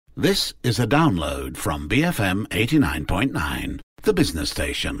This is a download from BFM 89.9, the business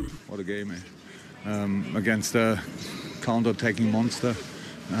station. What a game, against a counter-attacking monster.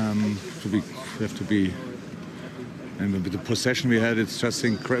 We have to be, and with the possession we had, it's just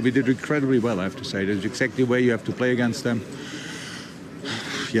incredible. We did incredibly well, I have to say. That's exactly the way you have to play against them.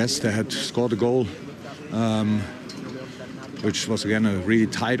 Yes, they had scored a goal, which was again a really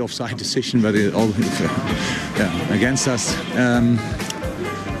tight offside decision, but against us.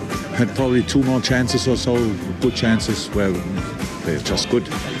 Had probably two more chances or so, good chances where they're just good.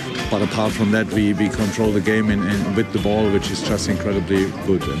 But apart from that, we control the game with the ball, which is just incredibly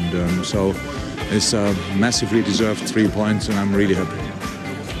good. And so it's a massively deserved 3 points, and I'm really happy.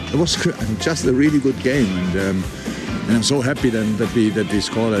 It was just a really good game, and I'm so happy then that we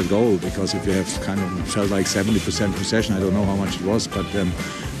scored that goal, because if you have kind of felt like 70% possession, I don't know how much it was, but and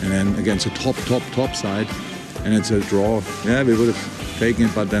then against a top side, and it's a draw. Yeah, we would have taken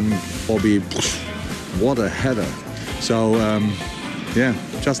it, but then Bobby, what a header. So,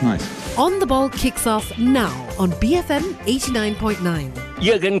 just nice. On the Ball kicks off now on BFM 89.9.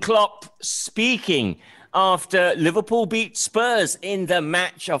 Jurgen Klopp speaking after Liverpool beat Spurs in the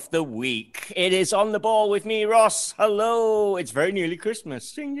match of the week. It is On the Ball with me, Ross. Hello. It's very nearly Christmas.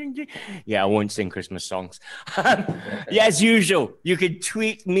 Ding, ding, ding. Yeah, I won't sing Christmas songs. As usual, you can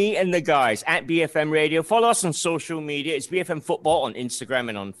tweet me and the guys at BFM Radio. Follow us on social media. It's BFM Football on Instagram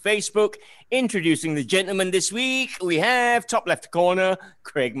and on Facebook. Introducing the gentleman this week, we have top left corner,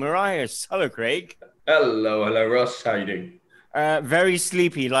 Craig Marias. Hello, Craig. Hello, Ross. How are you doing? Very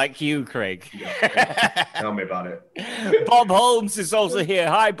sleepy, like you, Craig. Yeah. Tell me about it. Bob Holmes is also here.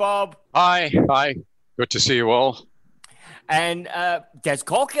 Hi, Bob. Hi. Good to see you all. And Des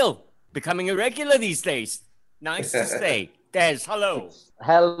Corkill, becoming a regular these days. Nice to stay. Des, hello.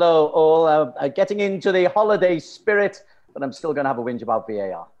 Hello, all. Getting into the holiday spirit, but I'm still going to have a whinge about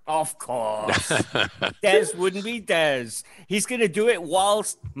VAR. Of course. Des wouldn't be Des. He's going to do it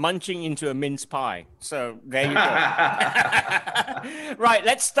whilst munching into a mince pie. So there you go. Right,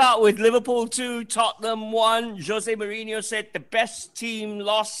 let's start with Liverpool 2, Tottenham 1. Jose Mourinho said the best team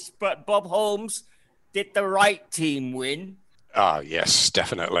lost, but Bob Holmes, did the right team win? Yes,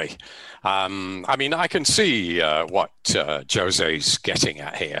 definitely. I mean, I can see what Jose's getting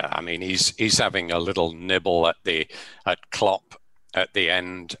at here. I mean, he's having a little nibble at Klopp at the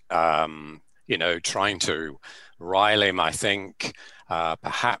end, trying to rile him, I think,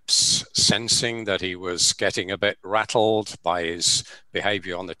 perhaps sensing that he was getting a bit rattled by his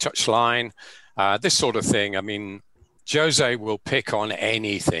behavior on the touchline, this sort of thing. I mean, Jose will pick on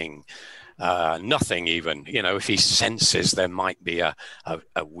anything, nothing even, if he senses there might be a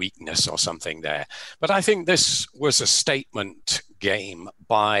weakness or something there. But I think this was a statement game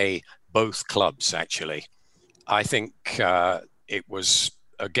by both clubs, actually. I think it was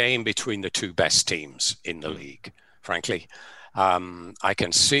a game between the two best teams in the league, frankly. I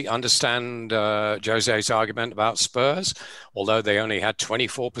can understand Jose's argument about Spurs, although they only had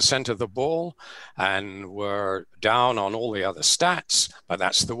 24% of the ball and were down on all the other stats, but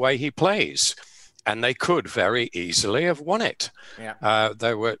that's the way he plays. And they could very easily have won it. Yeah.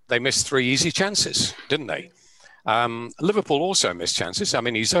 They missed 3 easy chances, didn't they? Liverpool also missed chances. I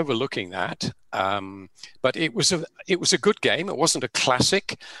mean, he's overlooking that. But it was a good game. It wasn't a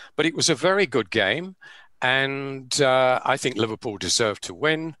classic, but it was a very good game. And I think Liverpool deserved to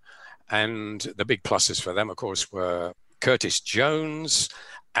win. And the big pluses for them, of course, were Curtis Jones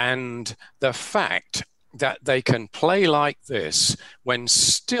and the fact that they can play like this when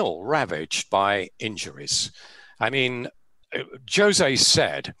still ravaged by injuries. I mean, Jose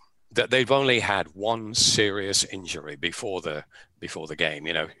said that they've only had one serious injury before the game.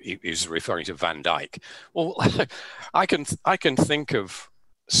 He's referring to Van Dijk. Well, I can think of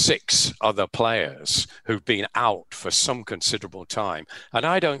 6 other players who've been out for some considerable time, and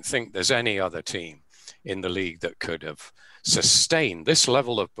I don't think there's any other team in the league that could have sustained this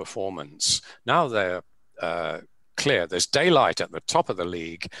level of performance. Now they're clear. There's daylight at the top of the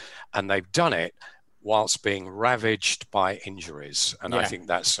league, and they've done it whilst being ravaged by injuries. And I think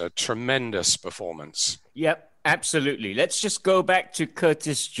that's a tremendous performance. Yep, absolutely. Let's just go back to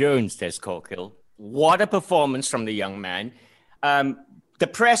Curtis Jones, Des Corkill. What a performance from the young man. The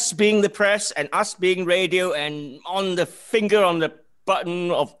press being the press and us being radio and on the finger on the button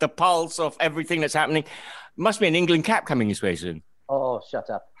of the pulse of everything that's happening. Must be an England cap coming his way soon. Oh, shut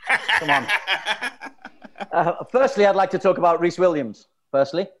up. Come on. Firstly, I'd like to talk about Reece Williams,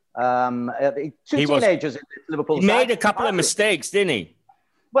 firstly. Teenagers in Liverpool. He made a couple of mistakes, didn't he?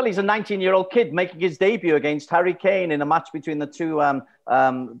 Well, he's a 19-year-old kid making his debut against Harry Kane in a match between the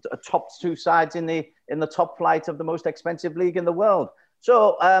top 2 sides in the top flight of the most expensive league in the world.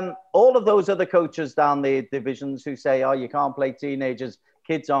 So all of those other coaches down the divisions who say, oh, you can't play teenagers,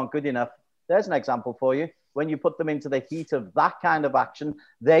 kids aren't good enough. There's an example for you. When you put them into the heat of that kind of action,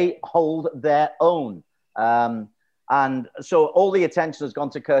 they hold their own. And so all the attention has gone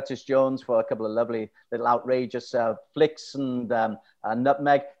to Curtis Jones for a couple of lovely little outrageous flicks and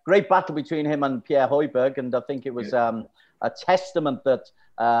nutmeg. Great battle between him and Pierre Højbjerg. And I think it was a testament that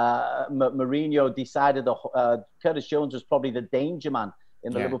Mourinho decided that Curtis Jones was probably the danger man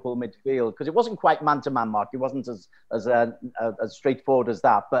in the Liverpool midfield, because it wasn't quite man-to-man, Mark. It wasn't as straightforward as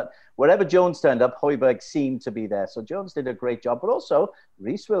that. But wherever Jones turned up, Højbjerg seemed to be there. So Jones did a great job. But also,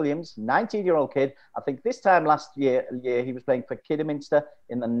 Rhys Williams, 19-year-old kid. I think this time last year he was playing for Kidderminster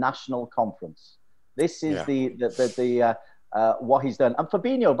in the National Conference. This is the what he's done. And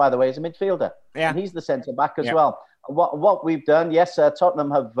Fabinho, by the way, is a midfielder. Yeah. And he's the centre-back as well. What we've done, yes,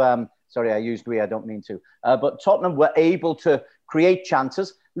 Tottenham have... sorry, I used we, I don't mean to. But Tottenham were able to create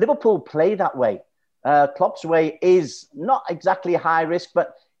chances. Liverpool play that way. Klopp's way is not exactly high risk,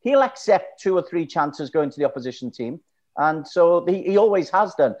 but he'll accept 2 or 3 chances going to the opposition team. And so he always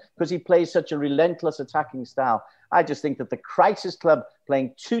has done, because he plays such a relentless attacking style. I just think that the Crisis Club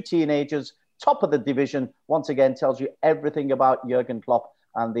playing 2 teenagers, top of the division, once again tells you everything about Jurgen Klopp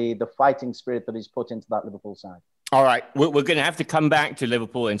and the fighting spirit that he's put into that Liverpool side. All right, we're going to have to come back to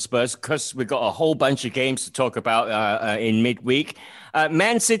Liverpool and Spurs because we've got a whole bunch of games to talk about in midweek.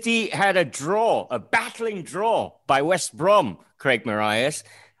 Man City had a battling draw by West Brom, Craig Marias.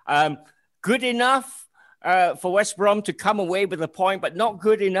 Good enough for West Brom to come away with a point, but not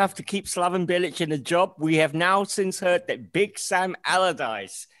good enough to keep Slaven Bilic in the job. We have now since heard that Big Sam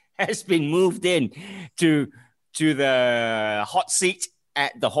Allardyce has been moved in to the hot seat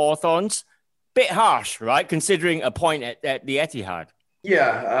at the Hawthorns. Bit harsh, right? Considering a point at the Etihad.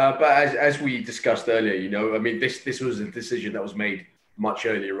 Yeah, but as we discussed earlier, I mean, this was a decision that was made much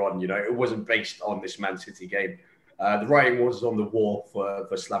earlier on. It wasn't based on this Man City game. The writing was on the wall for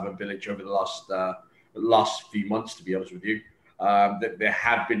Slaven Bilic over the last few months, to be honest with you. That there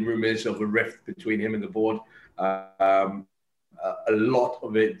have been rumours of a rift between him and the board. A lot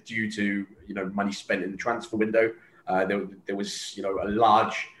of it due to money spent in the transfer window. There was a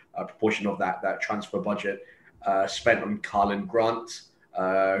large proportion of that transfer budget spent on Carlin Grant,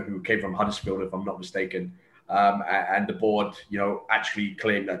 who came from Huddersfield, if I'm not mistaken. And the board, actually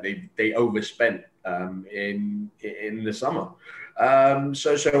claimed that they overspent in the summer.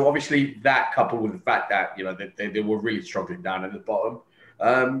 So obviously that, coupled with the fact that they were really struggling down at the bottom,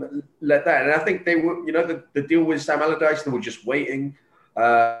 let that. And I think they were, the deal with Sam Allardyce, they were just waiting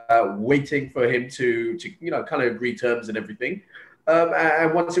for him to kind of agree terms and everything.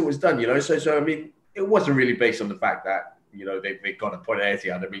 And once it was done, so I mean, it wasn't really based on the fact that they got a point at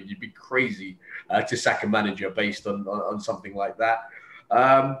Etihad. I mean, you'd be crazy to sack a manager based on something like that.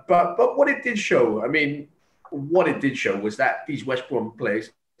 But what it did show, was that these West Brom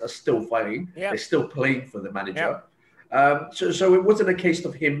players are still fighting. Yep. They're still playing for the manager. Yep. So it wasn't a case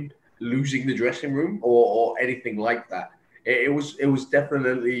of him losing the dressing room or anything like that. It was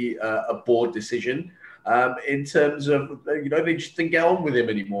definitely a board decision. In terms of, they just didn't get on with him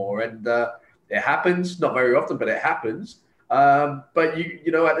anymore. And it happens, not very often, but it happens. But,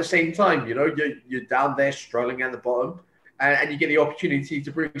 at the same time, you're down there struggling at the bottom and you get the opportunity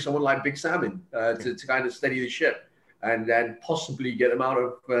to bring someone like Big Sam in to kind of steady the ship and then possibly get them out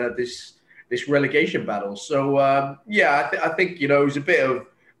of this relegation battle. So, I think, it was a bit of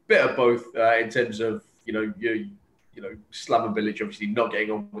both in terms of, Slaven Bilic obviously not getting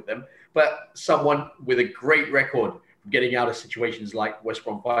on with them, but someone with a great record of getting out of situations like West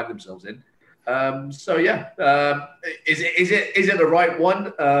Brom find themselves in. Is it the right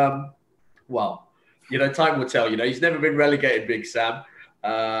one? Well, time will tell. He's never been relegated, Big Sam.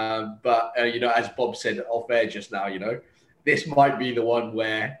 But as Bob said off air just now, this might be the one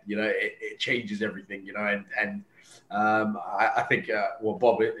where it changes everything. I think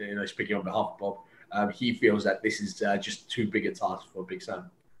Bob, speaking on behalf of Bob, he feels that this is just too big a task for Big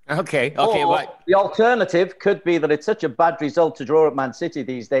Sam. Okay. Right. The alternative could be that it's such a bad result to draw at Man City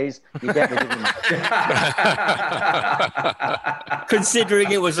these days. You get rid of him.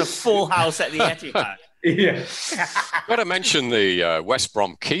 Considering it was a full house at the Etihad. Yeah. Got to mention the West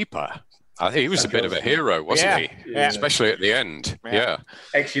Brom keeper. I think he was a bit of a hero, wasn't he? Yeah. Especially at the end. Yeah.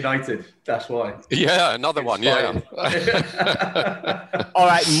 Ex-United, that's why. Yeah, another one, yeah. All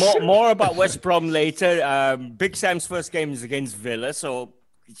right, more about West Brom later. Big Sam's first game is against Villa, so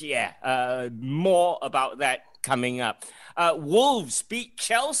more about that coming up. Wolves beat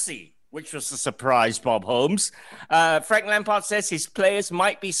Chelsea, which was a surprise, Bob Holmes. Frank Lampard says his players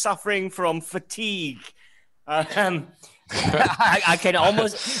might be suffering from fatigue. I can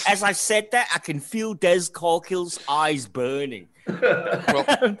almost, as I said that, I can feel Des Corkill's eyes burning.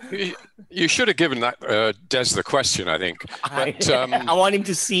 Well, you should have given that Des the question, I think. But, I want him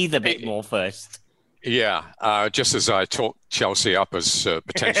to see the bit more first. Yeah, just as I talked Chelsea up as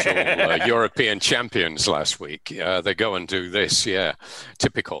potential European champions last week, they go and do this. Yeah,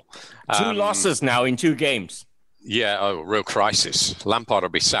 typical. 2 losses now in 2 games. Yeah, oh, real crisis. Lampard will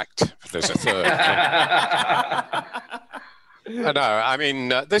be sacked if there's a third. No, I mean,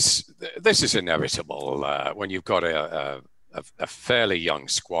 this is inevitable when you've got a fairly young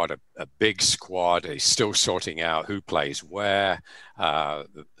squad, a big squad. He's still sorting out who plays where.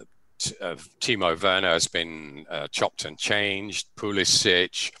 Timo Werner has been chopped and changed.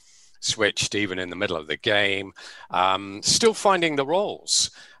 Pulisic switched even in the middle of the game. Still finding the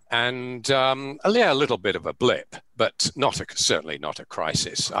roles. And a little bit of a blip, but certainly not a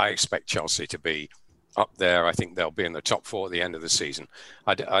crisis. I expect Chelsea to be up there. I think they'll be in the top 4 at the end of the season.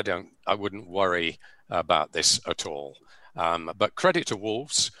 I wouldn't worry about this at all. But credit to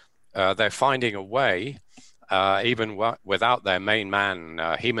Wolves, they're finding a way, even without their main man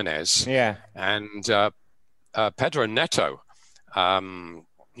Jimenez. Yeah, and Pedro Neto. They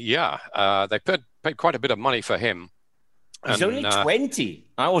paid quite a bit of money for him. He's only 20.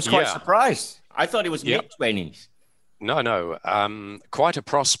 I was quite surprised. I thought he was mid-20s. No. Quite a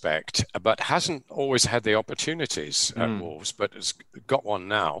prospect, but hasn't always had the opportunities at Wolves, but has got one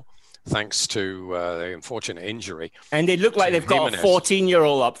now, thanks to the unfortunate injury. And they look like they've got a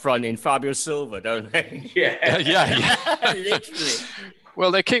 14-year-old up front in Fabio Silva, don't they? Yeah. Literally. Well,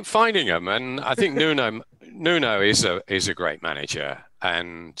 they keep finding him, and I think Nuno is a great manager,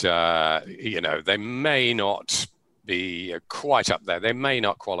 and they may not be quite up there. They may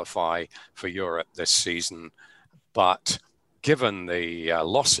not qualify for Europe this season, but given the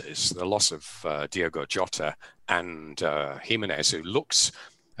loss of Diogo Jota and Jimenez, who looks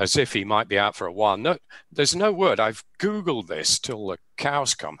as if he might be out for a while. No, there's no word. I've Googled this till the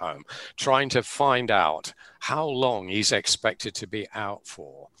cows come home, trying to find out how long he's expected to be out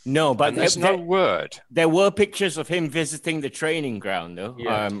for. No, but there's no word. There were pictures of him visiting the training ground, though.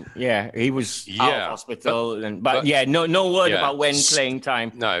 He was out of hospital, but no word about when playing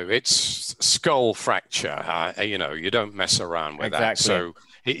time. No, it's skull fracture. You don't mess around with that. So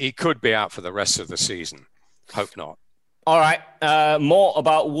he could be out for the rest of the season. Hope not. All right, more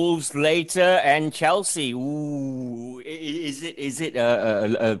about Wolves later, and Chelsea. Ooh, is it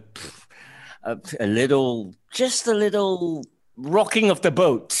a little rocking of the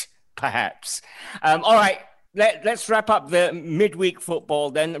boat, perhaps? All right, let's wrap up the midweek football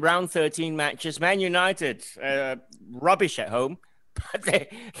then. Round 13 matches. Man United, rubbish at home, but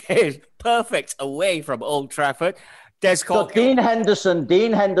they're perfect away from Old Trafford. So Dean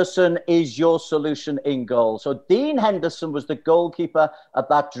Henderson is your solution in goal. So Dean Henderson was the goalkeeper at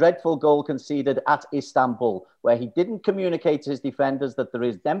that dreadful goal conceded at Istanbul, where he didn't communicate to his defenders that there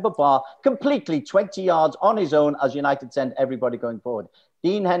is Demba Ba completely 20 yards on his own as United send everybody going forward.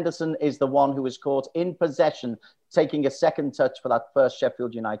 Dean Henderson is the one who was caught in possession, taking a second touch for that first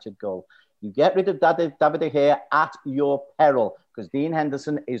Sheffield United goal. You get rid of David De Gea at your peril, because Dean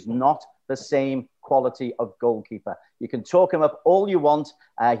Henderson is not the same quality of goalkeeper. You can talk him up all you want.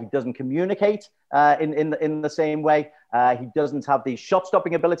 He doesn't communicate in the same way. He doesn't have the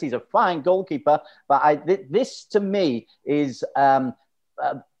shot-stopping abilities of a fine goalkeeper. But this, to me, is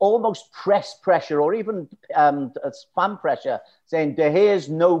almost press pressure or even fan pressure, saying De Gea's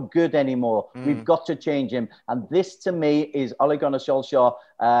no good anymore. We've got to change him. And this, to me, is Ole Gunnar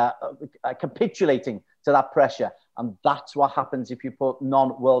Solskjaer capitulating to that pressure. And that's what happens if you put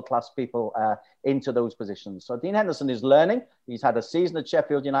non-world-class people into those positions. So Dean Henderson is learning. He's had a season at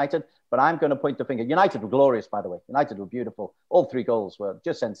Sheffield United, but I'm going to point the finger. United were glorious, by the way. United were beautiful. All 3 goals were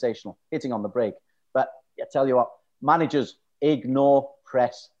just sensational, hitting on the break. But I tell you what, managers ignore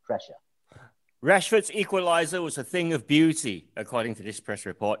press pressure. Rashford's equaliser was a thing of beauty, according to this press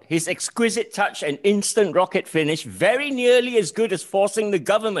report. His exquisite touch and instant rocket finish, very nearly as good as forcing the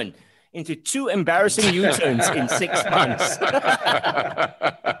government into 2 embarrassing U-turns in 6 months.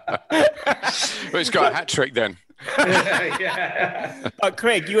 Well, he's got a hat-trick then. But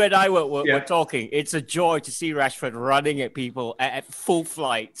Craig, you and I were talking. It's a joy to see Rashford running at people at full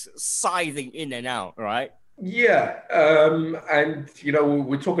flight, scything in and out, right? Yeah, and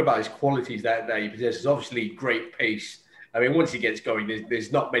we're talking about his qualities that he possesses. Obviously, great pace. I mean, once he gets going,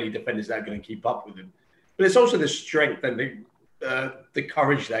 there's not many defenders that are going to keep up with him. But it's also the strength and the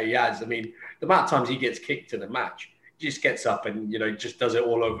courage that he has. I mean, the amount of times he gets kicked in a match, he just gets up and just does it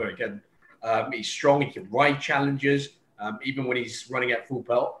all over again. He's strong. He can ride challenges, even when he's running at full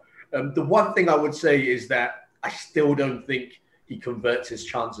pelt. The one thing I would say is that I still don't think he converts his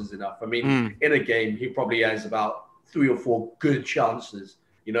chances enough. I mean, in a game, he probably has about 3 or 4 good chances,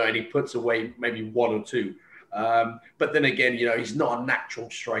 and he puts away maybe 1 or 2. But then again, he's not a natural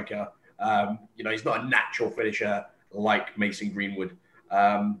striker. He's not a natural finisher like Mason Greenwood.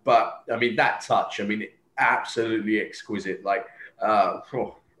 But I mean, that touch, absolutely exquisite. Like, I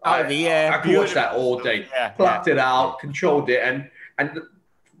could watch that all day. Plucked it out, controlled it, and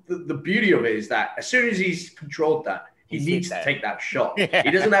the beauty of it is that as soon as he's controlled that, he needs to take that shot. Yeah.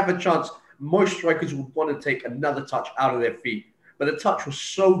 He doesn't have a chance. Most strikers would want to take another touch out of their feet, but the touch was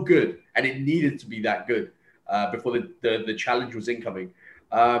so good, and it needed to be that good before the challenge was incoming.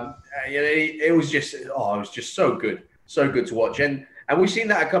 It was just so good to watch, and we've seen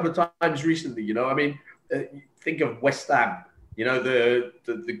that a couple of times recently. Think of West Ham.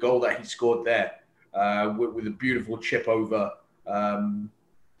 The goal that he scored there with a beautiful chip over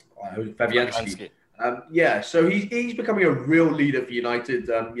Fabianski. So he's becoming a real leader for United.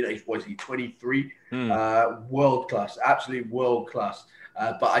 He's 23? World class, absolutely world class.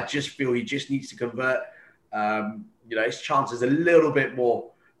 But I just feel he just needs to convert. His chances a little bit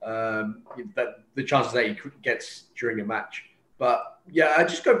more. The chances that he gets during a match. But yeah, I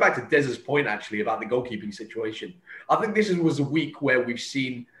just go back to Dez's point actually about the goalkeeping situation. I think this was a week where we've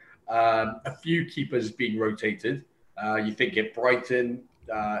seen a few keepers being rotated. You think at Brighton,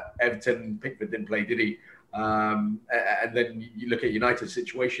 Everton, Pickford didn't play, did he? And then you look at United's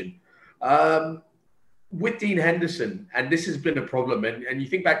situation. With Dean Henderson, and this has been a problem, and you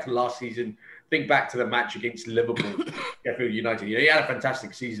think back to last season, think back to the match against Liverpool, Sheffield United. He had a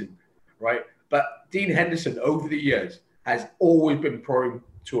fantastic season, right? But Dean Henderson, over the years, has always been prone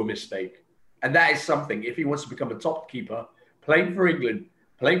to a mistake. And that is something, if he wants to become a top keeper, playing for England,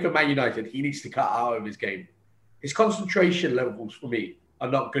 playing for Man United, he needs to cut out of his game. His concentration levels, for me,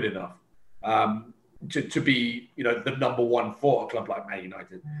 are not good enough to be, the number one for a club like Man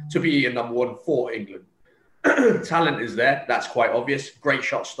United, to be a number one for England. Talent is there. That's quite obvious. Great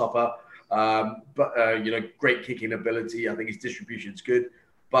shot stopper. But great kicking ability. I think his distribution's good.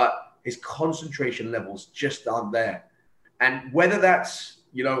 But his concentration levels just aren't there. And whether that's,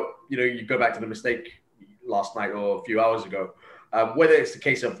 you go back to the mistake last night or a few hours ago, whether it's the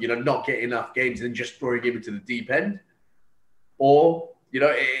case of, not getting enough games and then just throwing him into the deep end, or,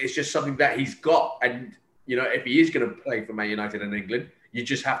 it's just something that he's got. And, if he is going to play for Man United and England, you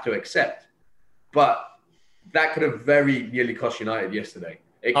just have to accept. But that could have very nearly cost United yesterday.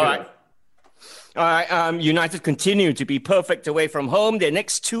 It could have. All right. United continue to be perfect away from home. Their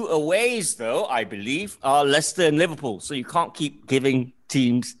next 2 aways, though, I believe, are Leicester and Liverpool. So you can't keep giving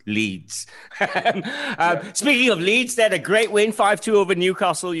teams leads. Speaking of leads, they had a great win, 5-2 over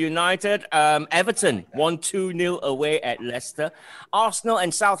Newcastle United. Everton won 2-0 away at Leicester. Arsenal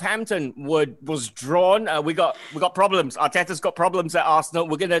and Southampton was drawn. We got problems. Arteta's got problems at Arsenal.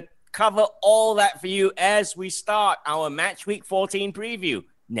 We're going to cover all that for you as we start our Match Week 14 preview.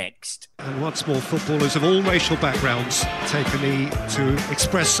 Next. And once more, footballers of all racial backgrounds take a knee to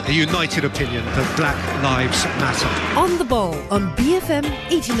express a united opinion that Black Lives Matter. On the Ball on BFM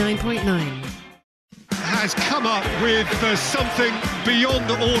 89.9. Has come up with something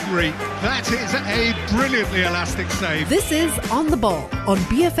beyond ordinary. That is a brilliantly elastic save. This is On the Ball on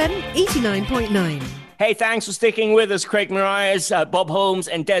BFM 89.9. Hey, thanks for sticking with us, Craig Marias, Bob Holmes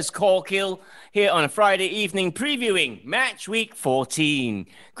and Des Corkill here on a Friday evening previewing Match Week 14.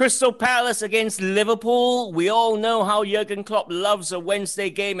 Crystal Palace against Liverpool. We all know how Jurgen Klopp loves a Wednesday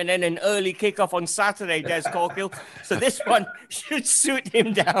game and then an early kickoff on Saturday, Des Corkill. So this one should suit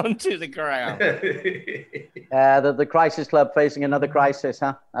him down to the ground. The Crisis Club facing another crisis,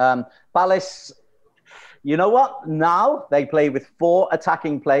 huh? Palace... You know what? Now they play with 4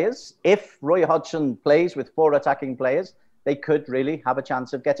 attacking players. If Roy Hodgson plays with 4 attacking players, they could really have a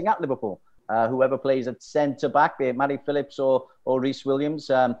chance of getting at Liverpool. Whoever plays at centre-back, be it Matty Phillips or Reece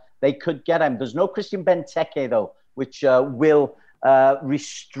Williams, they could get him. There's no Christian Benteke, though, which will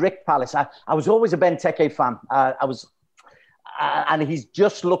restrict Palace. I was always a Benteke fan. And he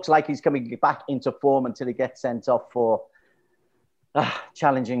just looks like he's coming back into form until he gets sent off for...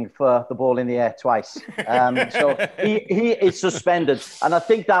 challenging for the ball in the air twice. So he is suspended. And I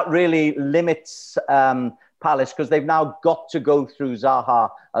think that really limits Palace because they've now got to go through Zaha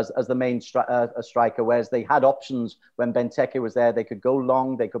as the main striker, whereas they had options when Benteke was there. They could go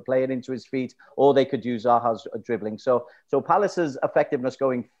long, they could play it into his feet, or they could use Zaha's dribbling. So Palace's effectiveness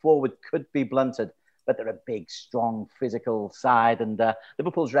going forward could be blunted. But they're a big, strong, physical side. And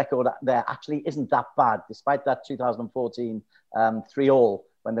Liverpool's record there actually isn't that bad. Despite that 2014 3-3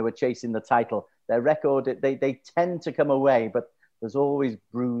 when they were chasing the title, their record, they tend to come away, but there's always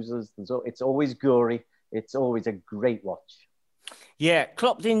bruises. It's always gory. it's always a great watch. Yeah,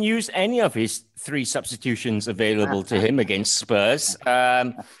 Klopp didn't use any of his 3 substitutions available to him against Spurs.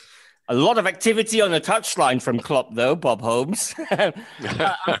 A lot of activity on the touchline from Klopp, though, Bob Holmes.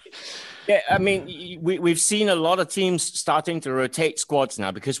 Yeah, I mean, we've seen a lot of teams starting to rotate squads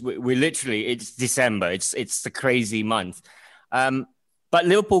now because we literally, it's December. It's the crazy month. But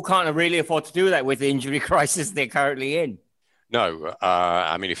Liverpool can't really afford to do that with the injury crisis they're currently in. No,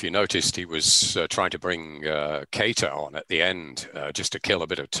 I mean, if you noticed, he was trying to bring Keita on at the end just to kill a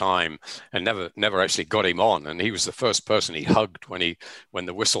bit of time, and never actually got him on. And he was the first person he hugged when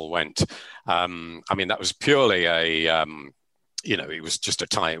the whistle went. I mean, that was purely it was just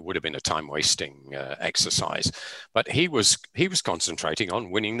it would have been a time wasting exercise, but he was concentrating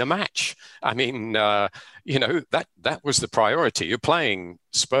on winning the match. I mean, that was the priority. You're playing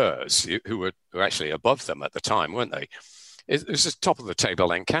Spurs, who were actually above them at the time, weren't they? It was a top of the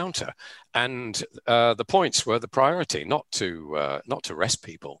table encounter, and the points were the priority, not to rest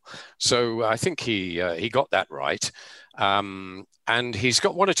people. So I think he got that right, and he's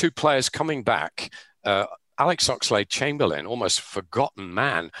got 1 or 2 players coming back. Alex Oxlade-Chamberlain, almost forgotten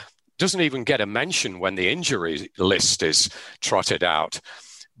man, doesn't even get a mention when the injury list is trotted out,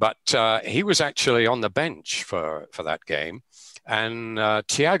 but he was actually on the bench for that game. And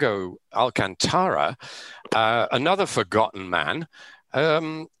Thiago Alcantara, another forgotten man,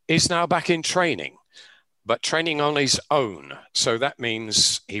 is now back in training, but training on his own. So that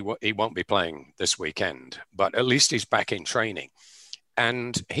means he won't be playing this weekend, but at least he's back in training.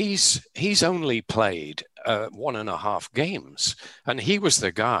 And he's only played 1.5 games. And he was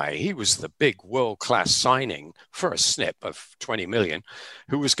the guy, he was the big world-class signing for a snip of 20 million,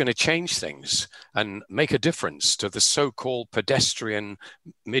 who was going to change things and make a difference to the so-called pedestrian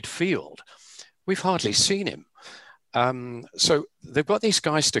midfield. We've hardly seen him. So they've got these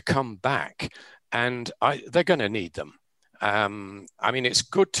guys to come back, and they're going to need them. I mean, it's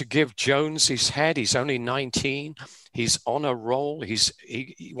good to give Jones his head. He's only 19. He's on a roll.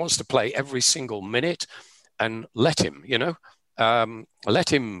 He wants to play every single minute, and let him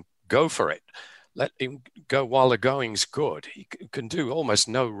go for it. Let him go while the going's good. He can do almost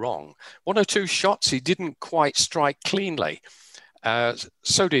no wrong. 1 or 2 shots he didn't quite strike cleanly.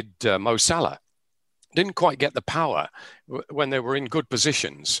 So did Mo Salah. Didn't quite get the power when they were in good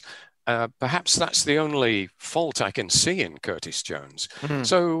positions. Perhaps that's the only fault I can see in Curtis Jones. Mm-hmm.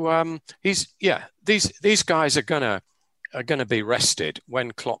 So these guys are gonna be rested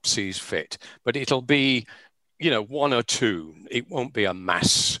when Klopp sees fit, but it'll be 1 or 2. It won't be a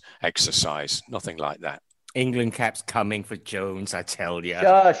mass exercise, nothing like that. England caps coming for Jones, I tell you.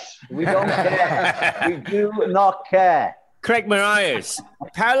 Josh, we don't care. We do not care. Craig Marias,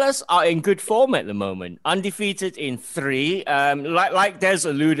 Palace are in good form at the moment, undefeated in 3. Like Des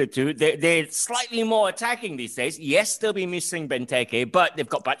alluded to, they're slightly more attacking these days. Yes, they'll be missing Benteke, but they've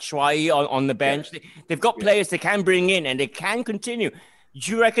got Batshuayi on the bench. Yeah. They've got players they can bring in, and they can continue.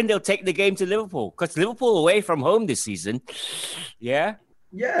 Do you reckon they'll take the game to Liverpool? Because Liverpool away from home this season. Yeah?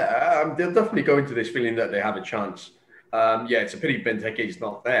 Yeah, they'll definitely go into this feeling that they have a chance. It's a pity Benteke's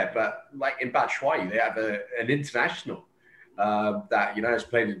not there, but like in Batshuayi, they have an international. That has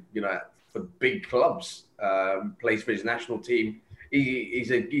played for big clubs, plays for his national team. He's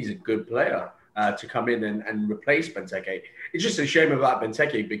a good player to come in and replace Benteke. It's just a shame about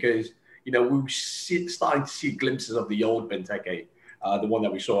Benteke because we were starting to see glimpses of the old Benteke, the one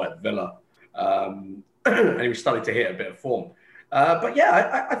that we saw at Villa, and he was starting to hit a bit of form.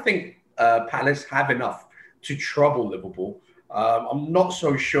 I think Palace have enough to trouble Liverpool. I'm not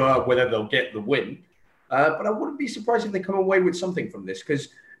so sure whether they'll get the win. But I wouldn't be surprised if they come away with something from this because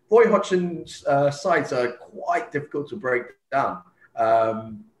Roy Hodgson's sides are quite difficult to break down.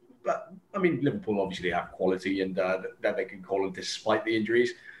 But, I mean, Liverpool obviously have quality and that they can call on despite the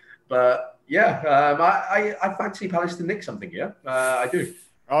injuries. But, I fancy Palace to nick something here. I do.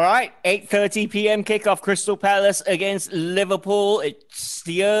 All right, 8:30 p.m. kickoff, Crystal Palace against Liverpool. It's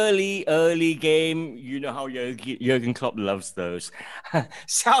the early game. You know how Jurgen Klopp loves those.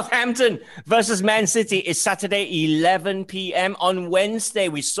 Southampton versus Man City is Saturday, 11 p.m. On Wednesday,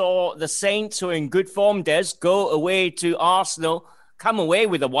 we saw the Saints, who are in good form, Des, go away to Arsenal, come away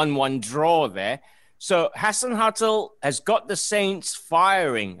with a 1-1 draw there. So Hasenhüttl has got the Saints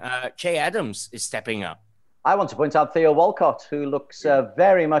firing. Che Adams is stepping up. I want to point out Theo Walcott, who looks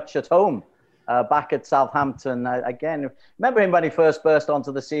very much at home back at Southampton. Again, remember him when he first burst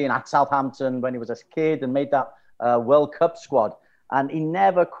onto the scene at Southampton when he was a kid and made that World Cup squad. And he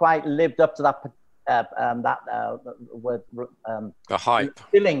never quite lived up to that the hype.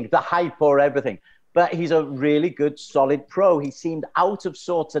 The hype or everything. but he's a really good, solid pro. He seemed out of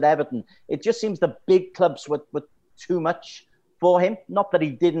sorts at Everton. It just seems the big clubs were too much for him. Not that he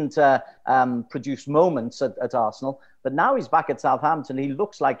didn't produce moments at Arsenal, but now he's back at Southampton. He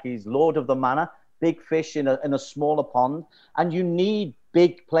looks like he's Lord of the Manor, big fish in a smaller pond. And you need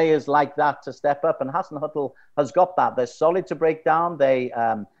big players like that to step up. And Hasenhüttl has got that. They're solid to break down. They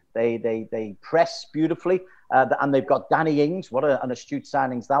press beautifully. And they've got Danny Ings. What an astute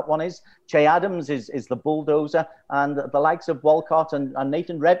signings that one is. Che Adams is the bulldozer. And the likes of Walcott and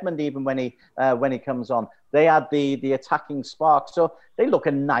Nathan Redmond, even when he comes on, they add the attacking spark. So they look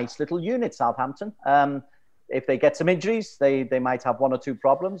a nice little unit, Southampton. If they get some injuries, they might have one or two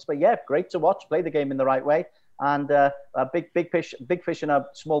problems. But yeah, great to watch. Play the game in the right way. And a big fish in a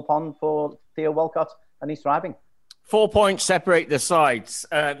small pond for Theo Walcott, and he's thriving. 4 points separate the sides.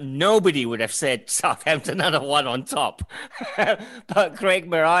 Nobody would have said Southampton had a one on top. But Craig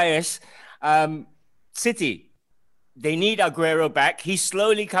Marias, City, they need Aguero back. He's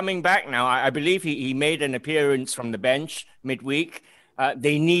slowly coming back now. I believe he made an appearance from the bench midweek.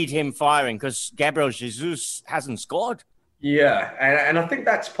 They need him firing because Gabriel Jesus hasn't scored. Yeah, and I think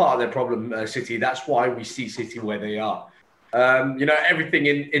that's part of their problem, City. That's why we see City where they are. Everything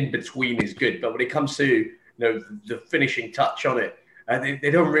in between is good, but when it comes to the finishing touch on it, they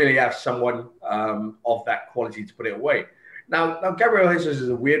don't really have someone of that quality to put it away. Now Gabriel Jesus is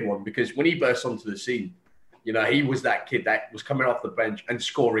a weird one because when he burst onto the scene, he was that kid that was coming off the bench and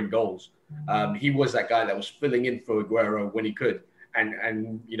scoring goals. He was that guy that was filling in for Aguero when he could,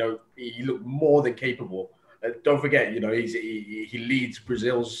 and he looked more than capable. Don't forget, he leads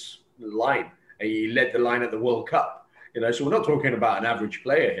Brazil's line. He led the line at the World Cup. So we're not talking about an average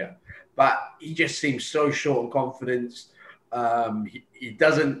player here. But he just seems so short on confidence. He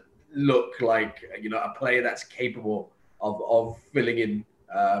doesn't look like a player that's capable of filling in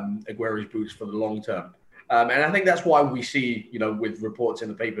Aguero's boots for the long term. And I think that's why we see, with reports in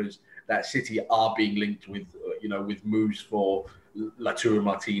the papers that City are being linked with moves for Lautaro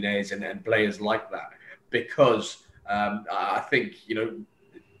Martinez and players like that. Because I think,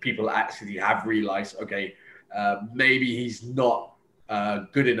 people at City have realised, okay, maybe he's not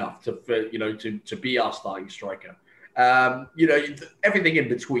good enough to be our starting striker. Everything in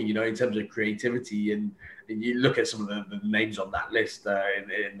between, in terms of creativity, and you look at some of the names on that list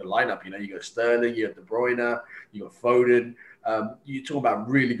in the lineup. You got Sterling, you got De Bruyne, you got Foden. You talk about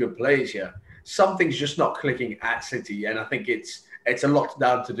really good players here. Something's just not clicking at City, and I think it's a lot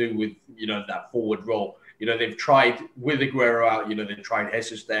down to do with that forward role. They've tried with Aguero out. They've tried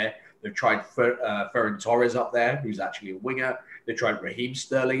Jesus there. They've tried Ferran Torres up there, who's actually a winger. They tried Raheem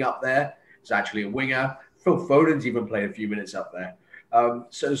Sterling up there. He's actually a winger. Phil Foden's even played a few minutes up there.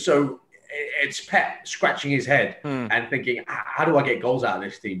 So it's Pep scratching his head and thinking, how do I get goals out of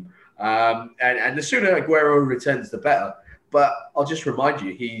this team? And the sooner Aguero returns, the better. But I'll just remind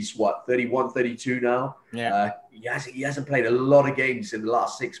you, he's 31, 32 now. Yeah. He hasn't played a lot of games in the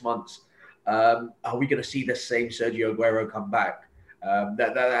last 6 months. Are we going to see the same Sergio Aguero come back?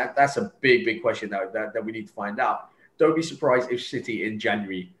 That's a big question that we need to find out. Don't be surprised if City in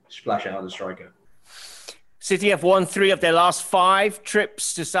January splash out a striker. City have won 3 of their last 5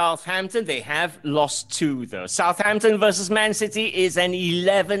 trips to Southampton. They have lost 2, though. Southampton versus Man City is an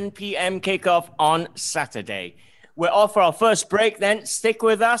 11 p.m. kickoff on Saturday. We're off for our first break then. Stick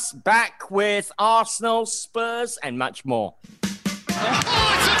with us. Back with Arsenal, Spurs, and much more. That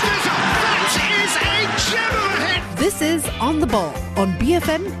is a gem of a hit. This is On the Ball on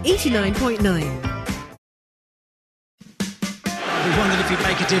BFM 89.9. We wondered if he'd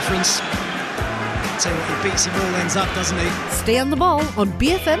make a difference. Tell you what, he beats him all ends up, doesn't he? Stay on the ball on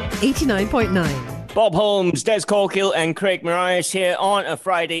BFM 89.9. Bob Holmes, Des Corkill, and Craig Marias here on a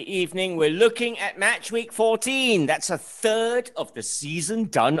Friday evening. We're looking at match week 14. That's a third of the season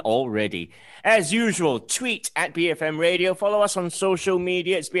done already. As usual, tweet at BFM Radio. Follow us on social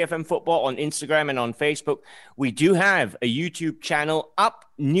media. It's BFM Football on Instagram and on Facebook. We do have a YouTube channel up.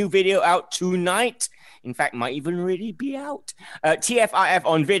 New video out tonight. In fact, might even already be out. TFIF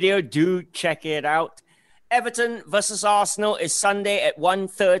on video. Do check it out. Everton versus Arsenal is Sunday at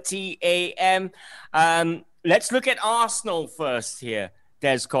 1:30 a.m. Let's look at Arsenal first here,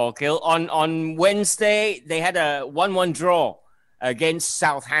 Des Corkill. On Wednesday, they had a 1-1 draw against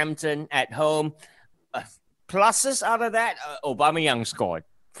Southampton at home. Pluses out of that, Aubameyang scored,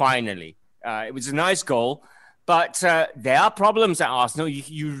 finally. It was a nice goal. But there are problems at Arsenal.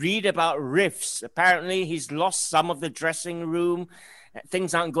 You read about rifts. Apparently, he's lost some of the dressing room.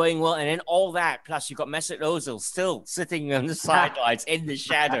 Things aren't going well. And then all that. Plus, you've got Mesut Ozil still sitting on the sidelines in the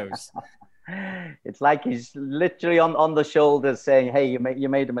shadows. It's like he's literally on the shoulders saying, hey, you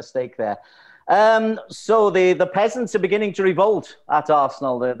made a mistake there. So the peasants are beginning to revolt at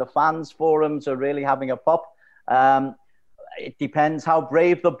Arsenal. The fans' forums are really having a pop. It depends how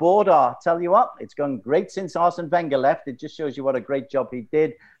brave the board are. Tell you what, it's gone great since Arsene Wenger left. It just shows you what a great job he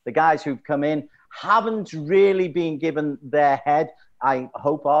did. The guys who've come in haven't really been given their head. I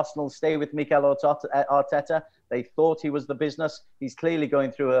hope Arsenal stay with Mikel Arteta. They thought he was the business. He's clearly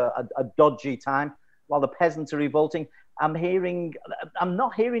going through a dodgy time while the peasants are revolting. I'm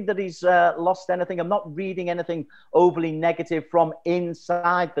not hearing that he's lost anything. I'm not reading anything overly negative from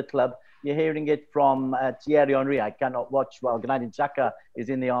inside the club. You're hearing it from Thierry Henry. I cannot watch while Granit Xhaka is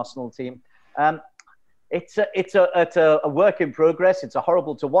in the Arsenal team. It's a work in progress. It's a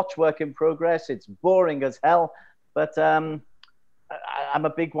horrible to watch work in progress. It's boring as hell. But I'm a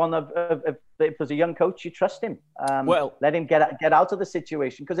big one of if there's a young coach, you trust him. Let him get out of the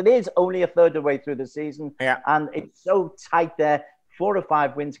situation, because it is only a third of the way through the season. Yeah. And it's so tight there. 4 or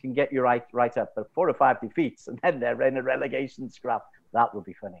 5 wins can get you right up. But 4 or 5 defeats, and then they're in a relegation scrap. That would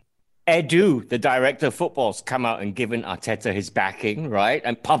be funny. Edu, the director of football's come out and given Arteta his backing, right?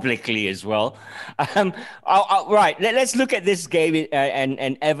 And publicly as well. Right, let's look at this game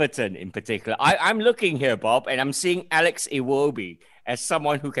and Everton in particular. I'm looking here, Bob, and I'm seeing Alex Iwobi as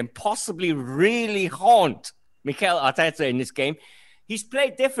someone who can possibly really haunt Mikel Arteta in this game. He's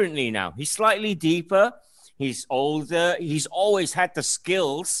played differently now. He's slightly deeper. He's older. He's always had the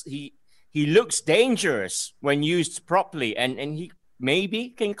skills. He looks dangerous when used properly, and he maybe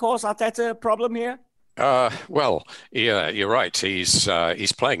can cause Arteta a problem here? Well, yeah, you're right. He's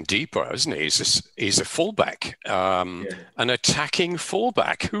playing deeper, isn't he? He's a fullback, an attacking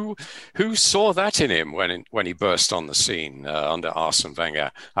fullback. Who saw that in him when he burst on the scene under Arsene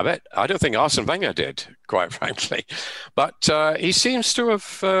Wenger? I don't think Arsene Wenger did, quite frankly. But he seems to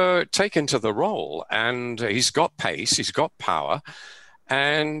have taken to the role, and he's got pace, he's got power,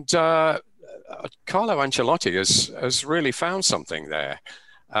 and Carlo Ancelotti has really found something there.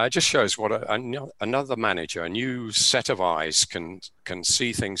 Just shows what another manager, a new set of eyes, can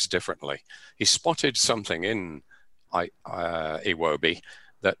see things differently. He spotted something in Iwobi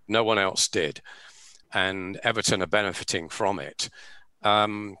that no one else did, and Everton are benefiting from it.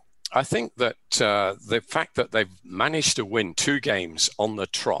 I think that the fact that they've managed to win 2 games on the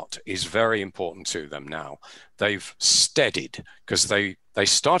trot is very important to them now. They've steadied, because they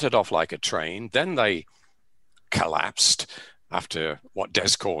started off like a train, then they collapsed after what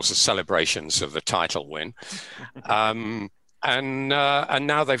Des calls the celebrations of the title win. And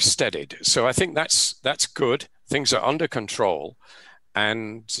now they've steadied. So I think that's good. Things are under control.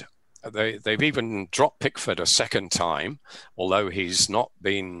 And they've even dropped Pickford a second time, although he's not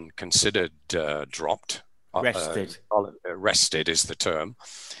been considered dropped. Rested is the term.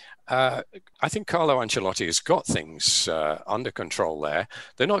 I think Carlo Ancelotti has got things under control there.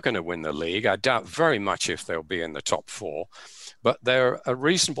 They're not going to win the league. I doubt very much if they'll be in the top 4, but they're a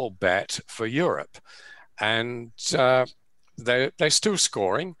reasonable bet for Europe. And they're still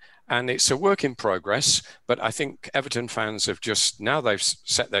scoring, and it's a work in progress. But I think Everton fans have now they've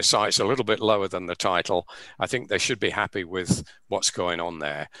set their sights a little bit lower than the title. I think they should be happy with what's going on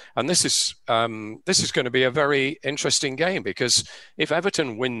there. And this is going to be a very interesting game, because if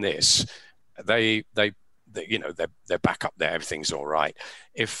Everton win this, they're back up there. Everything's all right.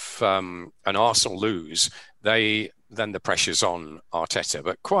 If an Arsenal lose, then the pressure's on Arteta.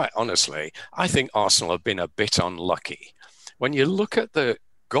 But quite honestly, I think Arsenal have been a bit unlucky. When you look at the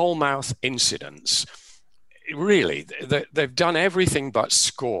goalmouth incidents, really, they've done everything but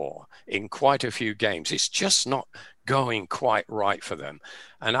score in quite a few games. It's just not going quite right for them.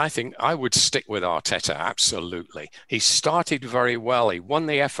 And I think I would stick with Arteta, absolutely. He started very well. He won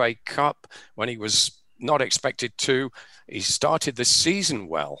the FA Cup when he was not expected to. He started the season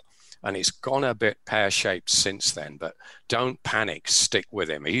well, and it's gone a bit pear-shaped since then. But don't panic. Stick with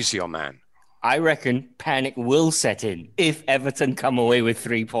him. He's your man. I reckon panic will set in if Everton come away with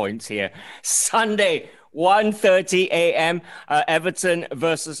 3 points here. Sunday, 1:30 a.m., Everton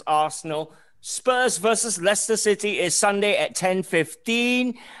versus Arsenal. Spurs versus Leicester City is Sunday at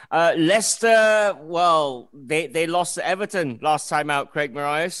 10:15. Leicester, well, they lost to Everton last time out, Craig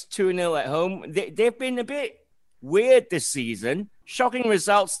Marias, 2-0 at home. They've been a bit weird this season. Shocking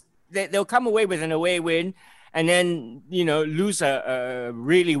results. They'll come away with an away win, and then, lose a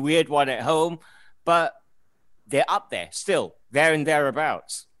really weird one at home. But they're up there still, there and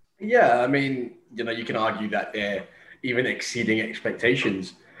thereabouts. Yeah, I mean, you can argue that they're even exceeding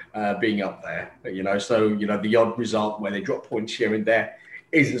expectations, being up there. So, the odd result where they drop points here and there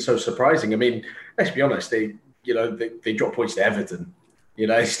isn't so surprising. I mean, let's be honest, they drop points to Everton.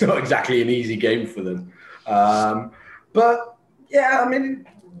 It's not exactly an easy game for them. But, yeah, I mean,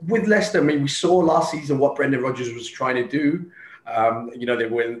 with Leicester, I mean, we saw last season what Brendan Rodgers was trying to do. They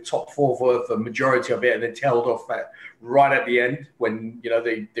were in the top four for the majority of it, and then tailed off right at the end when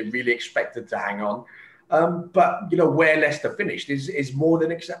they really expected to hang on. But where Leicester finished is more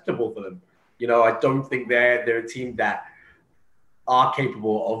than acceptable for them. I don't think they're a team that are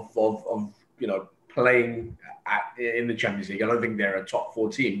capable of playing in the Champions League. I don't think they're a top four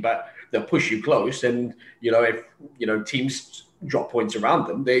team, but they'll push you close. And if teams drop points around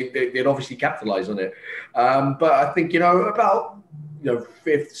them, they'd obviously capitalize on it. But I think about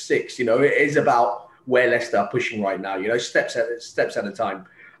fifth, sixth, it is about where Leicester are pushing right now. Steps at a time.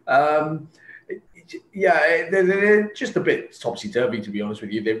 They're just a bit topsy-turvy, to be honest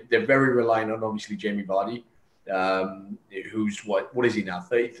with you. They're very reliant on, obviously, Jamie Vardy, who's what is he now,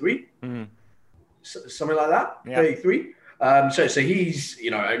 33? Mm-hmm. Something like that, yeah. 33. So he's,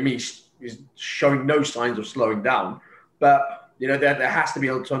 he's showing no signs of slowing down. But, there has to be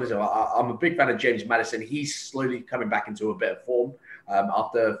an alternative. I'm a big fan of James Maddison. He's slowly coming back into a bit of form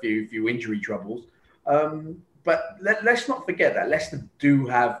after a few injury troubles. But let's not forget that Leicester do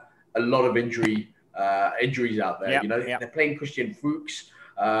have a lot of injuries out there. Yep. They're playing Christian Fuchs.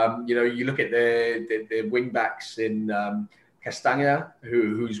 You look at the wing backs in Castagna,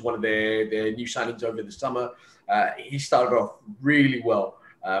 who's one of their new signings over the summer. He started off really well,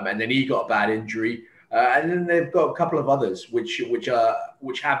 and then he got a bad injury. And then they've got a couple of others which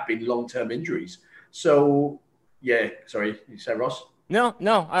have been long-term injuries. So sorry, you said Ross? No.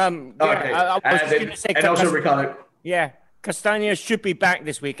 Okay. I was just going to say, and also Ricardo. Yeah. Castagna should be back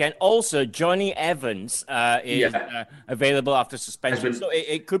this weekend. Also, Johnny Evans is available after suspension, so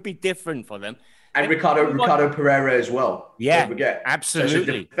it could be different for them. And Ricardo Pereira as well. Yeah, don't forget.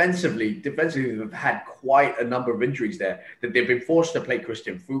 Absolutely. So defensively, they've had quite a number of injuries there. That they've been forced to play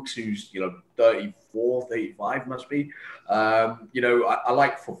Christian Fuchs, who's 34, 35 must be. I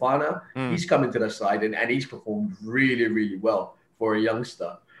like Fofana. He's come into the side and he's performed really, really well for a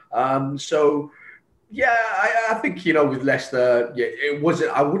youngster. I think with Leicester, it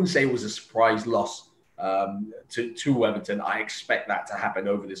wasn't. I wouldn't say it was a surprise loss to Everton. I expect that to happen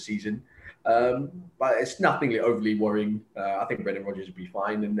over the season. But it's nothing overly worrying. I think Brendan Rodgers will be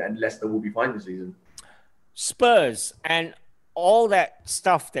fine, and Leicester will be fine this season. Spurs and all that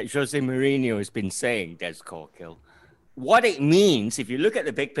stuff that Jose Mourinho has been saying, Des Corkill, what it means, if you look at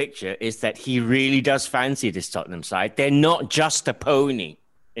the big picture, is that he really does fancy this Tottenham side. They're not just a pony,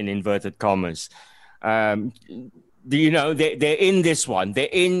 in inverted commas. They're in this one. They're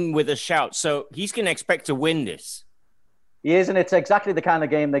in with a shout. So he's going to expect to win this. He is, and it's exactly the kind of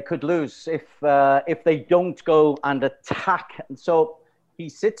game they could lose if they don't go and attack. And so he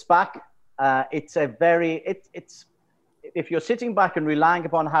sits back. It's if you're sitting back and relying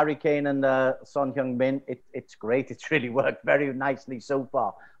upon Harry Kane and Son Heung-min, it's great. It's really worked very nicely so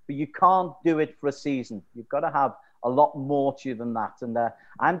far. But you can't do it for a season. You've got to have a lot more to you than that. And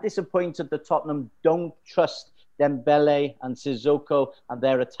I'm disappointed that Tottenham don't trust Dembele and Sissoko and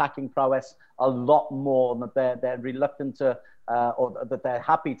their attacking prowess a lot more, and that they're reluctant to, or that they're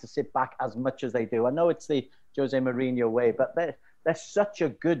happy to sit back as much as they do. I know it's the Jose Mourinho way, but they're such a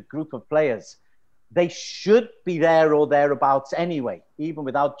good group of players. They should be there or thereabouts anyway, even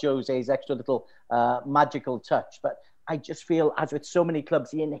without Jose's extra little magical touch. But I just feel, as with so many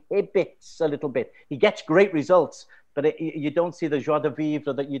clubs, he inhibits a little bit. He gets great results, but you don't see the joie de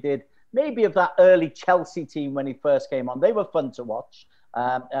vivre that you did maybe of that early Chelsea team when he first came on. They were fun to watch,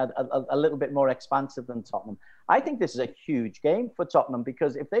 a little bit more expansive than Tottenham. I think this is a huge game for Tottenham,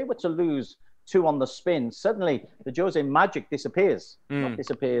 because if they were to lose 2 on the spin, suddenly the Jose magic disappears. Not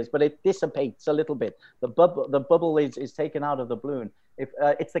disappears, but it dissipates a little bit. The bubble is taken out of the balloon.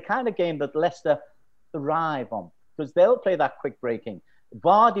 It's the kind of game that Leicester thrive on, because they'll play that quick breaking.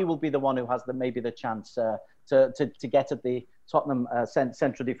 Vardy will be the one who has maybe the chance to get at the Tottenham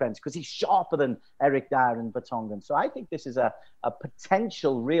central defence, because he's sharper than Eric Dyer and Vertonghen. So I think this is a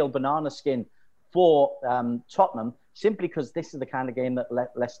potential real banana skin for Tottenham, simply because this is the kind of game that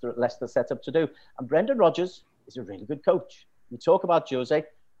Leicester set up to do. And Brendan Rodgers is a really good coach. You talk about Jose.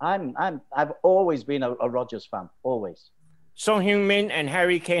 I've always been a Rodgers fan, always. Son Heung-min and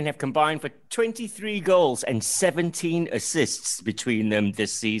Harry Kane have combined for 23 goals and 17 assists between them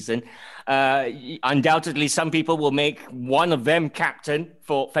this season. Undoubtedly, some people will make one of them captain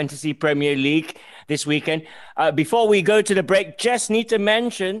for Fantasy Premier League this weekend. Before we go to the break, just need to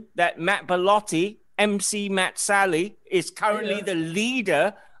mention that Matt Bellotti, MC Matt Sally, is currently the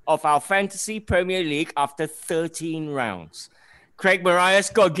leader of our Fantasy Premier League after 13 rounds. Craig Marias,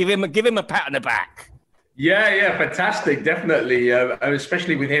 go give him a pat on the back. Yeah, fantastic, definitely.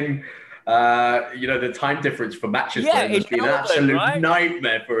 Especially with him The time difference for matches for him has been an absolute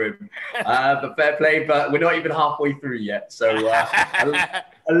nightmare for him. But fair play, but we're not even halfway through yet. So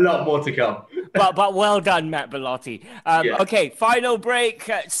a lot more to come. but well done, Matt Bellotti. Okay, final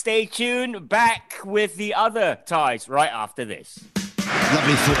break. Stay tuned. Back with the other ties right after this.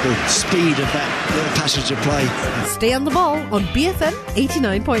 Lovely football. Speed of that little passage of play. Stay on the ball on BFM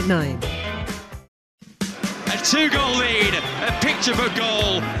 89.9. A 2-goal lead, a picture for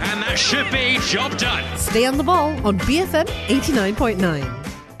goal, and that should be job done. Stay on the ball on BFM 89.9.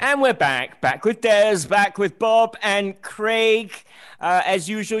 And we're back with Des, back with Bob and Craig. As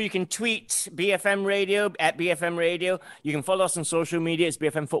usual, you can tweet BFM Radio at BFM Radio. You can follow us on social media. It's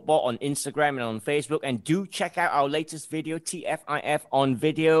BFM Football on Instagram and on Facebook. And do check out our latest video, TFIF, on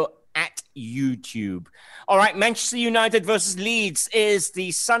video at YouTube. All right, Manchester United versus Leeds is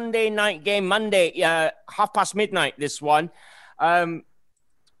the Sunday night game, Monday, midnight, this one.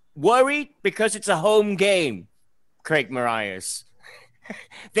 Worried because it's a home game, Craig Marias.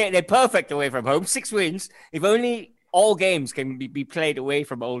 They're perfect away from home, 6 wins. If only all games can be played away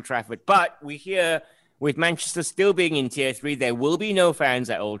from Old Trafford. But we hear with Manchester still being in Tier 3, there will be no fans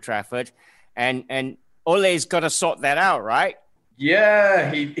at Old Trafford. And Ole's got to sort that out, right?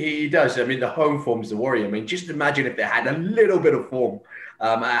 Yeah, he does. I mean, the home form's the worry. I mean, just imagine if they had a little bit of form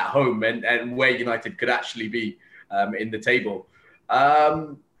at home and where United could actually be in the table.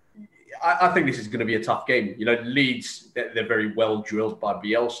 I think this is going to be a tough game. Leeds, they're very well drilled by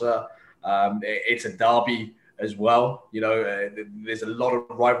Bielsa. It's a derby as well. There's a lot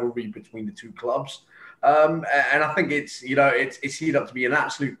of rivalry between the two clubs. And I think it's heated up to be an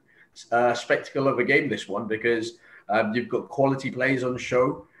absolute spectacle of a game, this one, because you've got quality players on the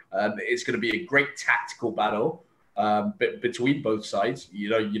show. It's going to be a great tactical battle between both sides.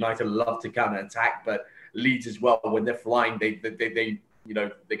 United love to counter-attack, but Leeds as well, when they're flying, they can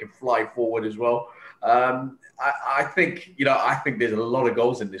fly forward as well. I think there's a lot of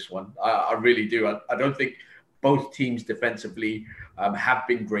goals in this one. I really do. I don't think both teams defensively have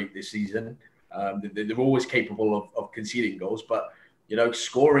been great this season. They're always capable of conceding goals, but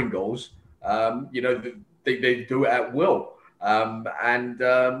scoring goals, they do it at will.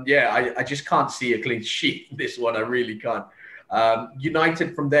 I just can't see a clean sheet in this one. I really can't.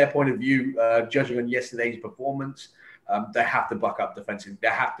 United, from their point of view, judging on yesterday's performance, they have to buck up defensively. They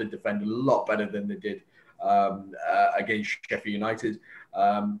have to defend a lot better than they did against Sheffield United.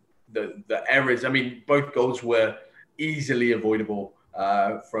 The errors, I mean, both goals were easily avoidable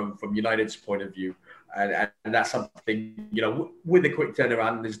from United's point of view. And that's something, with a quick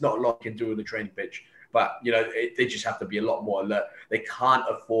turnaround, there's not a lot you can do on the training pitch. But, they just have to be a lot more alert. They can't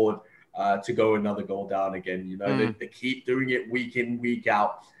afford to go another goal down again. They keep doing it week in, week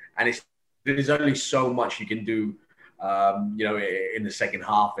out. And there's only so much you can do, in the second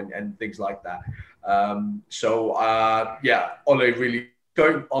half and things like that. Ole really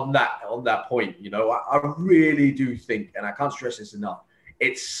going on that point. I really do think, and I can't stress this enough,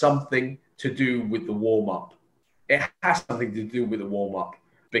 it's something to do with the warm-up. It has something to do with the warm-up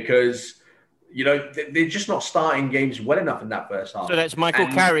because, they're just not starting games well enough in that first half. So that's Michael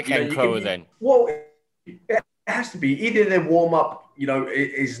Carrick and co then? Well, it has to be. Either their warm-up,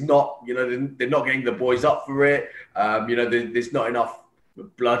 is not, they're not getting the boys up for it. There's not enough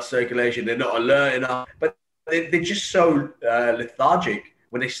blood circulation. They're not alert enough. But they're just so lethargic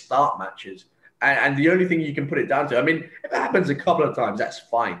when they start matches. And the only thing you can put it down to, I mean, if it happens a couple of times, that's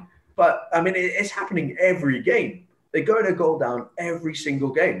fine. But, I mean, it's happening every game. They go to goal down every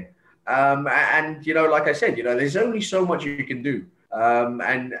single game. Like I said, there's only so much you can do.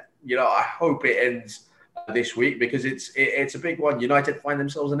 I hope it ends this week because it's a big one. United find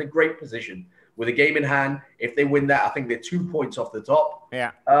themselves in a great position with a game in hand. If they win that, I think they're 2 points off the top.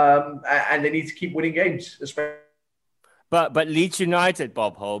 Yeah. And they need to keep winning games, especially. But Leeds United,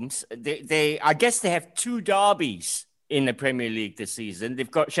 Bob Holmes, they I guess they have 2 derbies in the Premier League this season.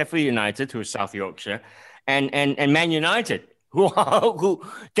 They've got Sheffield United, who is South Yorkshire, and Man United, who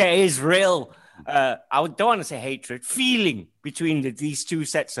there is real, I don't want to say hatred, feeling between these 2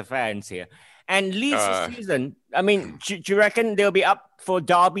 sets of fans here. And Leeds this season, I mean, do you reckon they'll be up for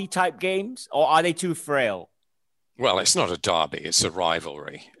derby-type games, or are they too frail? Well, it's not a derby, it's a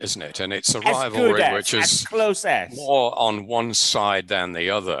rivalry, isn't it? And it's a rivalry which is close as. More on one side than the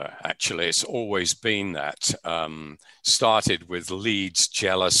other, actually. It's always been that. Started with Leeds'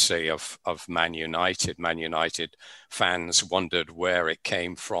 jealousy of Man United. Man United fans wondered where it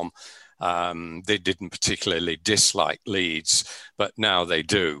came from. They didn't particularly dislike Leeds, but now they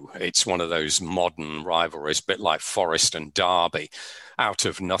do. It's one of those modern rivalries, a bit like Forest and Derby, out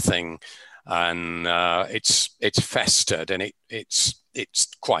of nothing. And it's festered, and it's it's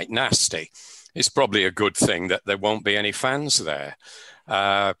quite nasty. It's probably a good thing that there won't be any fans there.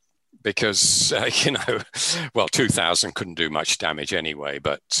 Because, 2,000 couldn't do much damage anyway,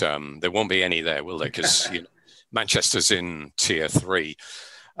 but there won't be any there, will there? Because Manchester's in Tier 3.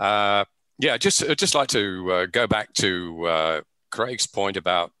 I'd just like to go back to Craig's point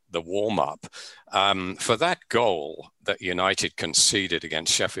about the warm-up. For that goal that United conceded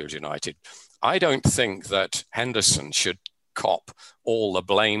against Sheffield United, I don't think that Henderson should cop all the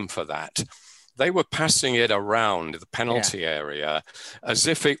blame for that. They were passing it around the penalty area as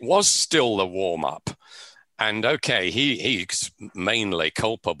if it was still the warm-up. And okay, he's mainly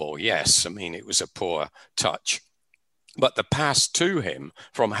culpable, yes. I mean, it was a poor touch. But the pass to him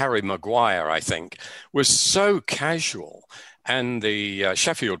from Harry Maguire, I think, was so casual. And the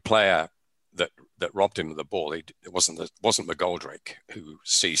Sheffield player that robbed him of the ball, it wasn't McGoldrick who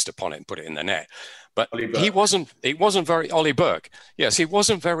seized upon it and put it in the net. But he wasn't very, Ollie Burke. Yes, he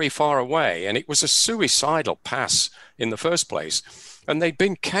wasn't very far away. And it was a suicidal pass in the first place. And they'd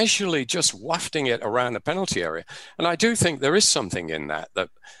been casually just wafting it around the penalty area. And I do think there is something in that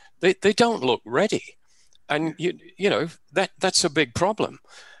they don't look ready. And, that's a big problem.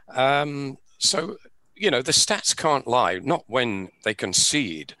 So, the stats can't lie, not when they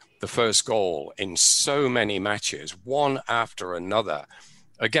concede the first goal in so many matches, one after another,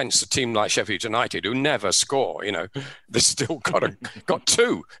 against a team like Sheffield United, who never score. They still got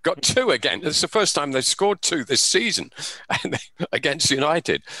two again. It's the first time they've scored 2 this season against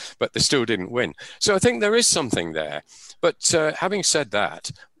United, but they still didn't win. So I think there is something there. But having said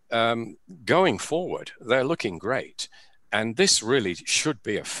that, going forward, they're looking great. And this really should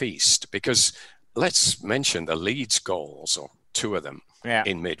be a feast, because let's mention the Leeds goals, or 2 of them,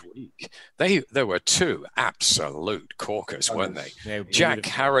 in midweek. There were 2 absolute corkers, weren't they? Jack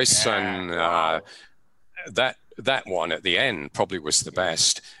Harrison, that one at the end probably was the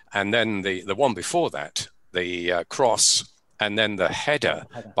best. And then the one before that, the cross, and then the header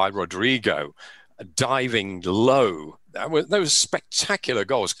by Rodrigo, diving low. Those spectacular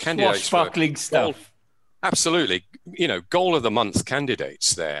goals. Candidates sparkling stuff. Absolutely. Goal of the month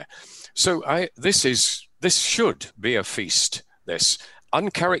candidates there. So this should be a feast. This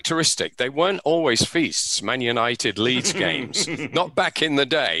uncharacteristic. They weren't always feasts, Man United Leeds games, not back in the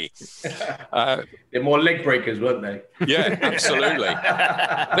day. They're more leg breakers, weren't they? Yeah, absolutely.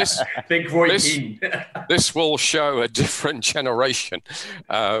 Think Roy Keane. This will show a different generation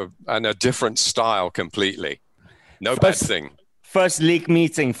and a different style completely. No bad thing. First league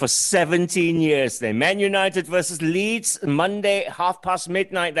meeting for 17 years then. Man United versus Leeds, Monday,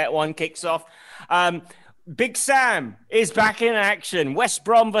 midnight, that one kicks off. Big Sam is back in action. West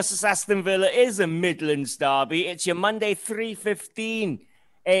Brom versus Aston Villa is a Midlands derby. It's your Monday 3:15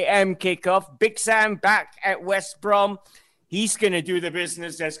 a.m. kickoff. Big Sam back at West Brom. He's going to do the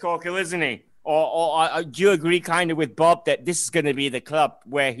business as Corkhill, isn't he? Or do you agree kind of with Bob that this is going to be the club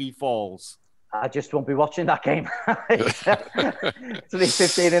where he falls? I just won't be watching that game.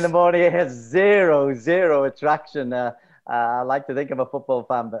 3:15 in the morning. It has zero attraction. I like to think I'm a football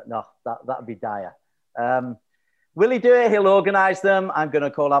fan, but no, that'd be dire. Will he do it? He'll organise them. I'm going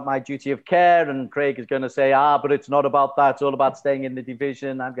to call out my duty of care, and Craig is going to say, but it's not about that. It's all about staying in the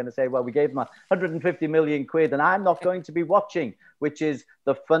division. I'm going to say, well, we gave him 150 million quid, and I'm not going to be watching, which is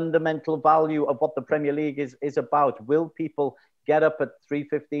the fundamental value of what the Premier League is about. Will people get up at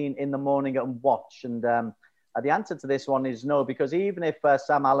 3:15 in the morning and watch? And the answer to this one is no, because even if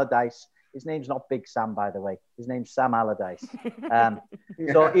Sam Allardyce, his name's not Big Sam, by the way, his name's Sam Allardyce.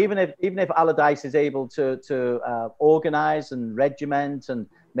 So even if Allardyce is able to organise and regiment and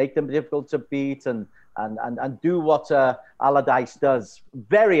make them difficult to beat and do what Allardyce does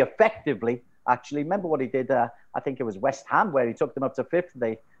very effectively, actually, remember what he did? I think it was West Ham, where he took them up to 5th.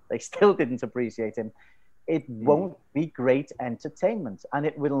 They still didn't appreciate him. It won't be great entertainment, and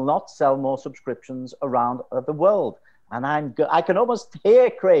it will not sell more subscriptions around the world. And I can almost hear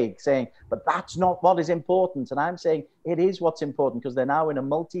Craig saying, but that's not what is important. And I'm saying it is what's important, because they're now in a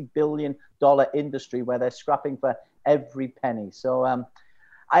multi-billion-dollar industry where they're scrapping for every penny. So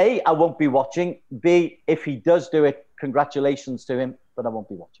A, I won't be watching. B, if he does do it, congratulations to him, but I won't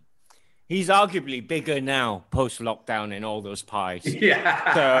be watching. He's arguably bigger now, post-lockdown, in all those pies.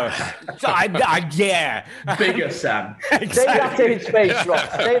 Yeah. So yeah. Bigger Sam. Exactly. Say that to his face, Rob.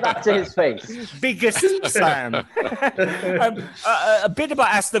 Say that to his face. Biggest Sam. A bit about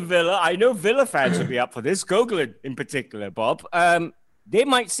Aston Villa. I know Villa fans will be up for this. Google it in particular, Bob. They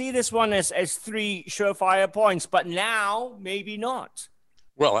might see this one as 3 surefire points, but now maybe not.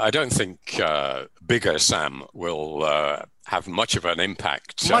 Well, I don't think bigger Sam will have much of an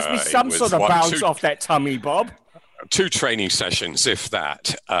impact. Must be some sort of bounce off that tummy, Bob. 2 training sessions, if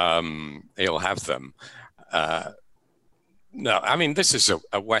that. He'll have them. No, I mean, this is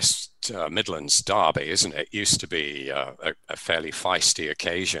a West Midlands derby, isn't it? It used to be a fairly feisty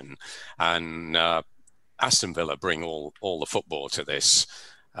occasion. And Aston Villa bring all the football to this.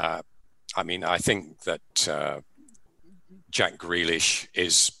 I mean, I think that Jack Grealish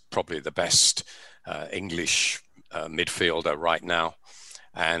is probably the best English midfielder right now.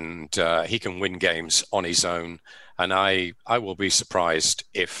 And he can win games on his own. And I will be surprised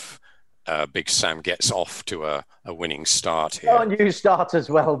if Big Sam gets off to a winning start here. Oh, you start as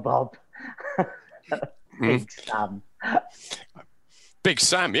well, Bob. Big Sam. Big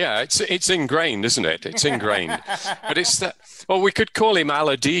Sam, yeah, it's ingrained, isn't it? It's ingrained. But it's that. Well, we could call him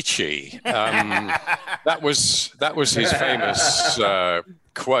Aladici. That was his famous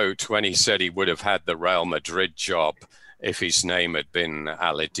quote when he said he would have had the Real Madrid job if his name had been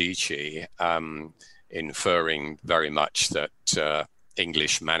Aladici, inferring very much that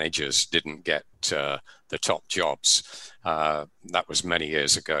English managers didn't get the top jobs. That was many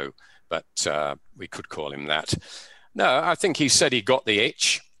years ago, but we could call him that. No, I think he said he got the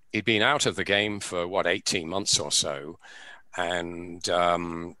itch. He'd been out of the game for, 18 months or so, and,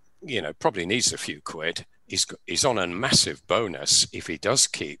 probably needs a few quid. He's on a massive bonus if he does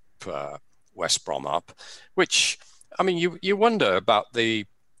keep West Brom up, which, I mean, you wonder about the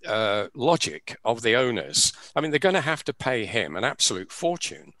logic of the owners. I mean, they're going to have to pay him an absolute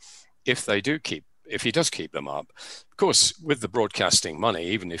fortune if he does keep them up. Of course, with the broadcasting money,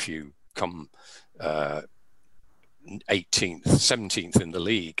 even if you come 18th, 17th in the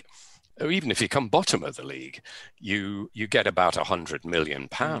league, or even if you come bottom of the league, you get about £100 million.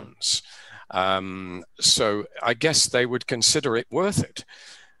 So I guess they would consider it worth it.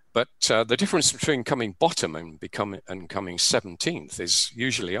 But the difference between coming bottom and coming 17th is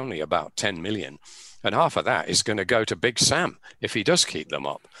usually only about 10 million. And half of that is going to go to Big Sam if he does keep them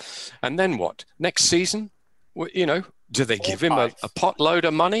up. And then what? Next season, do they give him a potload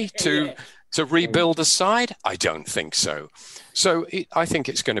of money to rebuild the side? I don't think so. So I think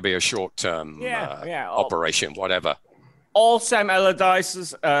it's going to be a short-term operation, whatever. All Sam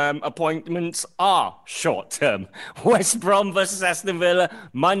Allardyce's appointments are short-term. West Brom versus Aston Villa,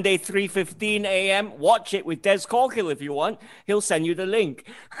 Monday, 3:15 a.m. Watch it with Des Corkill if you want. He'll send you the link.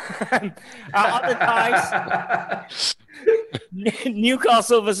 Other ties,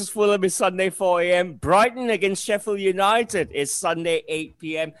 Newcastle versus Fulham is Sunday, 4 a.m. Brighton against Sheffield United is Sunday, 8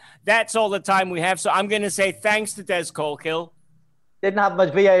 p.m. That's all the time we have. So I'm going to say thanks to Des Corkill. Didn't have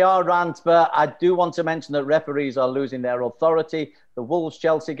much VAR rant, but I do want to mention that referees are losing their authority. The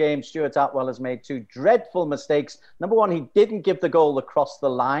Wolves-Chelsea game, Stuart Atwell has made 2 dreadful mistakes. Number one, he didn't give the goal across the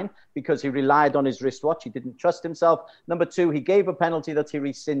line because he relied on his wristwatch. He didn't trust himself. Number 2, he gave a penalty that he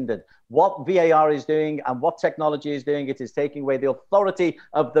rescinded. What VAR is doing and what technology is doing, it is taking away the authority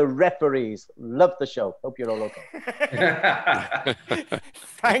of the referees. Love the show. Hope you're all okay.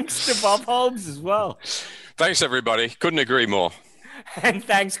 Thanks to Bob Holmes as well. Thanks, everybody. Couldn't agree more. And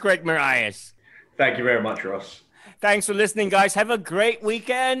thanks, Greg Marias. Thank you very much, Ross. Thanks for listening, guys. Have a great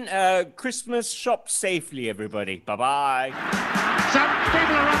weekend. Christmas shop safely, everybody. Bye-bye. Some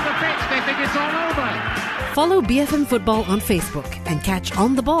people are on the pitch. They think it's all over. Follow BFM Football on Facebook and catch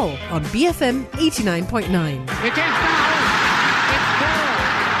On The Ball on BFM 89.9. It is now. It's ball.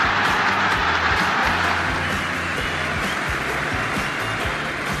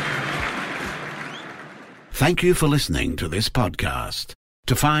 Thank you for listening to this podcast.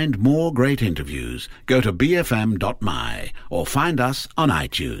 To find more great interviews, go to bfm.my or find us on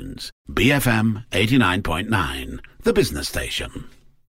iTunes. BFM 89.9, the business station.